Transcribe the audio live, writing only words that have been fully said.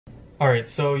Alright,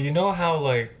 so you know how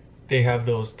like they have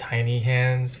those tiny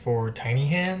hands for tiny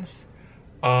hands?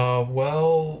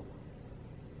 Well,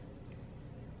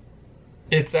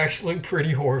 it's actually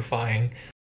pretty horrifying.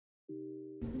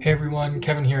 Hey everyone,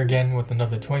 Kevin here again with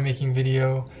another toy making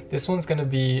video. This one's gonna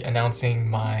be announcing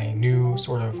my new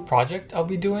sort of project I'll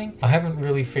be doing. I haven't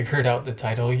really figured out the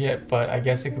title yet, but I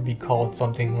guess it could be called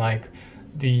something like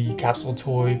the Capsule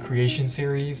Toy Creation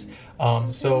Series.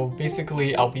 So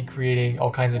basically I'll be creating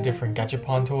all kinds of different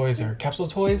Gachapon toys or capsule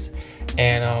toys,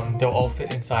 and they'll all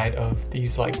fit inside of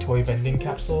these like toy vending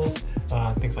capsules,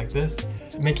 things like this.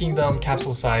 Making them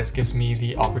capsule size gives me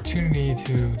the opportunity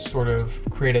to sort of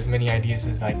create as many ideas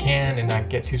as I can and not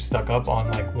get too stuck up on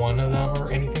like one of them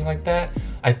or anything like that.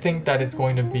 I think that it's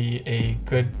going to be a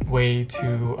good way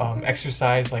to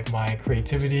exercise like my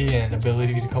creativity and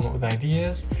ability to come up with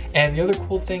ideas. And the other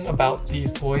cool thing about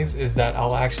these toys is that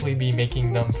I'll actually be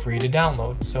making them free to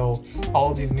download. So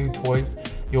all of these new toys,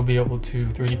 you'll be able to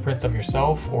 3D print them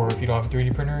yourself, or if you don't have a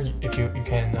 3D printer, if you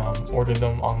can order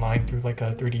them online through like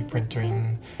a 3D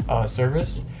printing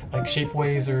service like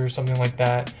Shapeways or something like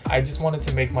that. I just wanted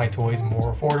to make my toys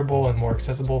more affordable and more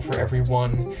accessible for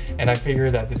everyone, and I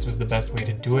figured that this was the best way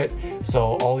to do it.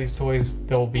 So all these toys,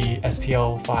 there'll be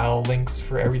STL file links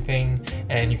for everything,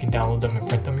 and you can download them and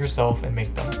print them yourself and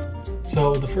make them.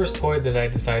 So the first toy that I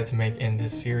decided to make in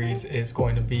this series is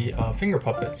going to be finger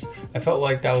puppets. I felt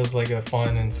like that was like a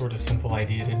fun and sort of simple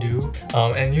idea to do.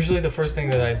 And usually the first thing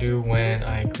that I do when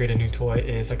I create a new toy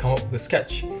is I come up with a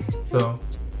sketch. So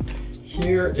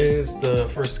here is the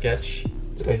first sketch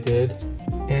that I did,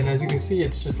 and as you can see,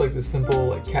 it's just like this simple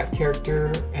like cat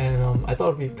character, and I thought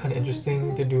it'd be kind of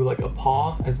interesting to do like a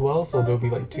paw as well, so there'll be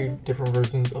like two different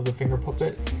versions of the finger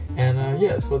puppet. And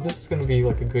yeah, so this is going to be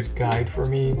like a good guide for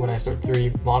me when I start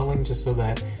 3D modeling, just so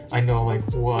that I know like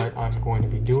what I'm going to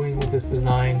be doing with this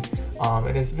design.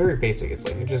 And it's very basic. It's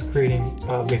like you're just creating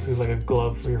basically like a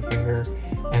glove for your finger,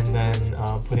 and then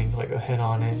putting like a head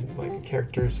on it, like a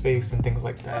character's face and things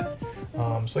like that.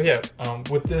 So yeah,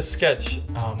 with this sketch,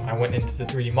 I went into the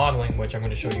 3D modeling, which I'm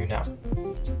going to show you now.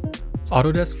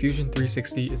 Autodesk Fusion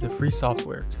 360 is a free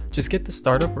software. Just get the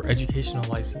startup or educational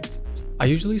license. I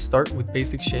usually start with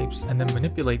basic shapes and then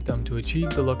manipulate them to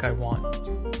achieve the look I want.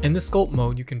 In the sculpt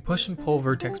mode, you can push and pull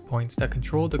vertex points that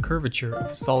control the curvature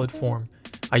of a solid form.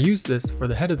 I used this for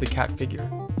the head of the cat figure.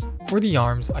 For the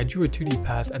arms, I drew a 2D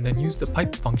path and then used the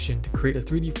pipe function to create a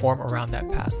 3D form around that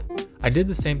path. I did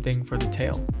the same thing for the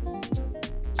tail.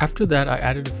 After that, I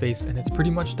added a face and it's pretty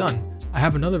much done. I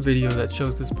have another video that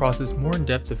shows this process more in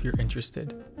depth if you're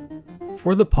interested.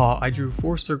 For the paw, I drew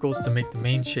 4 circles to make the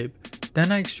main shape,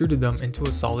 then I extruded them into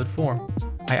a solid form.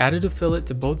 I added a fillet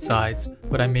to both sides,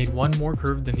 but I made one more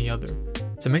curved than the other.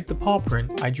 To make the paw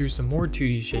print, I drew some more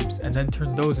 2D shapes and then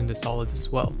turned those into solids as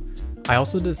well. I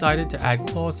also decided to add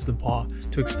claws to the paw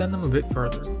to extend them a bit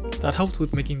further. That helped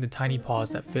with making the tiny paws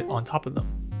that fit on top of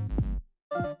them.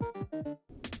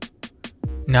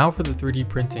 Now for the 3D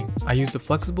printing, I used a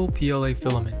flexible PLA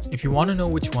filament. If you want to know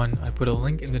which one, I put a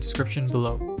link in the description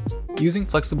below. Using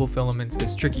flexible filaments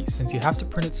is tricky since you have to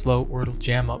print it slow or it'll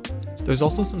jam up. There's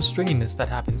also some stringiness that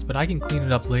happens, but I can clean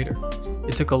it up later.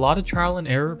 It took a lot of trial and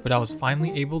error, but I was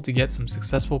finally able to get some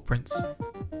successful prints.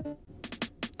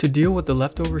 To deal with the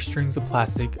leftover strings of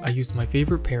plastic, I used my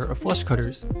favorite pair of flush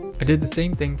cutters. I did the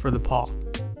same thing for the paw.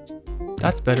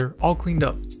 That's better, all cleaned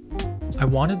up. I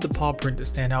wanted the paw print to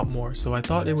stand out more, so I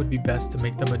thought it would be best to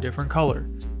make them a different color.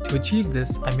 To achieve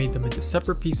this, I made them into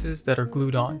separate pieces that are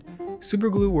glued on. Super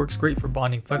glue works great for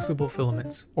bonding flexible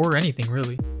filaments, or anything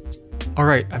really.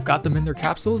 Alright, I've got them in their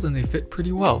capsules and they fit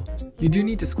pretty well. You do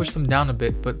need to squish them down a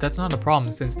bit, but that's not a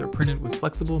problem since they're printed with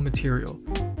flexible material.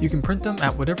 You can print them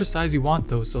at whatever size you want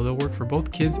though, so they'll work for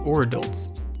both kids or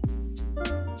adults.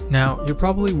 Now, you're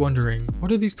probably wondering,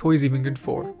 what are these toys even good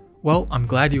for? Well, I'm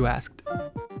glad you asked.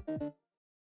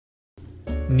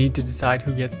 Need to decide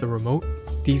who gets the remote?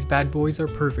 These bad boys are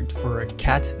perfect for a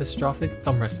catastrophic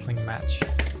thumb wrestling match.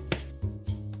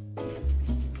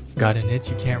 Got an itch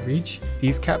you can't reach?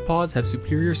 These cat paws have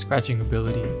superior scratching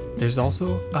ability. There's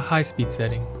also a high speed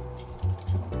setting.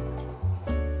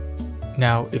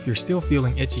 Now, if you're still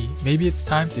feeling itchy, maybe it's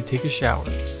time to take a shower.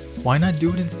 Why not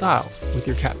do it in style with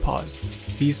your cat paws?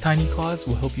 These tiny claws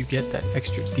will help you get that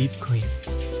extra deep clean.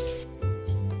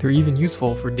 They're even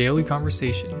useful for daily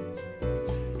conversation.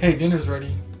 Hey, dinner's ready.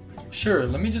 Sure,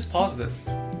 let me just pause this.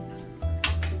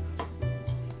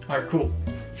 Alright, cool.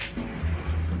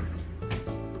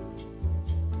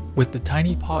 With the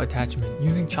tiny paw attachment,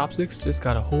 using chopsticks just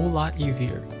got a whole lot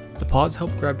easier. The paws help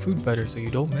grab food better so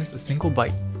you don't miss a single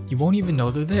bite. You won't even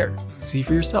know they're there. See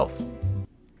for yourself.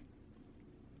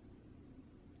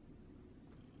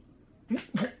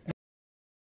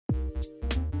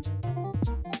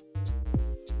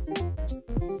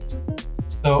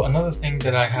 So another thing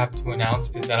that I have to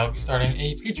announce is that I'll be starting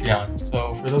a Patreon.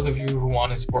 So for those of you who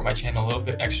want to support my channel a little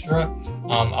bit extra,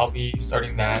 I'll be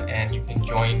starting that, and you can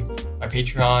join my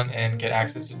Patreon and get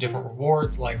access to different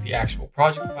rewards like the actual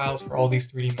project files for all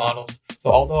these 3D models. So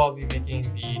although I'll be making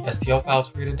the STL files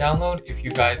for you to download, if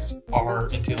you guys are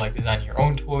into like designing your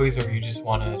own toys, or you just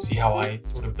want to see how I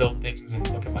sort of build things and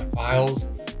look at my files,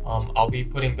 I'll be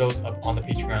putting those up on the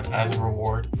Patreon as a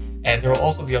reward. And there will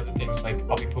also be other things, like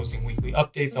I'll be posting weekly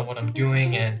updates on what I'm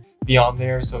doing and beyond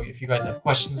there. So if you guys have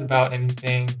questions about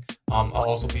anything, I'll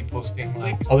also be posting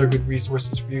like other good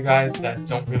resources for you guys that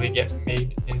don't really get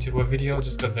made into a video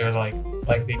just because they're like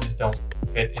they just don't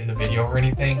fit in the video or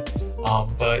anything.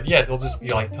 But yeah, there'll just be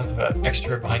like tons of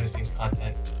extra behind the scenes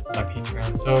content on my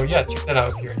Patreon. So yeah, check that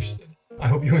out if you're interested. I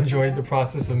hope you enjoyed the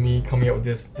process of me coming up with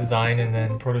this design and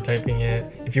then prototyping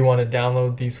it. If you want to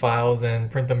download these files and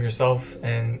print them yourself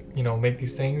and, you know, make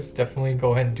these things, definitely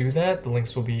go ahead and do that. The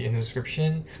links will be in the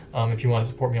description. If you want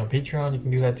to support me on Patreon, you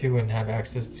can do that too and have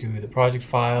access to the project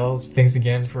files. Thanks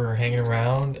again for hanging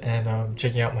around and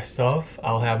checking out my stuff.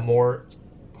 I'll have more,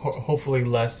 hopefully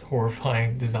less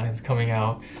horrifying designs coming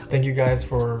out. Thank you guys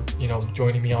for, you know,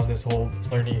 joining me on this whole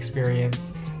learning experience.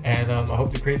 And I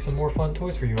hope to create some more fun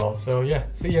toys for you all. So yeah,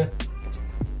 see ya.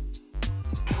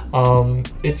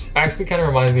 It actually kind of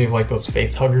reminds me of like those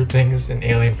face hugger things in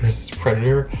Alien vs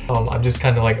Predator. I'm just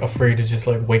kind of like afraid to just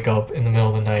like wake up in the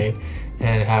middle of the night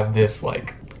and have this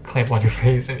like clamp on your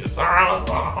face and just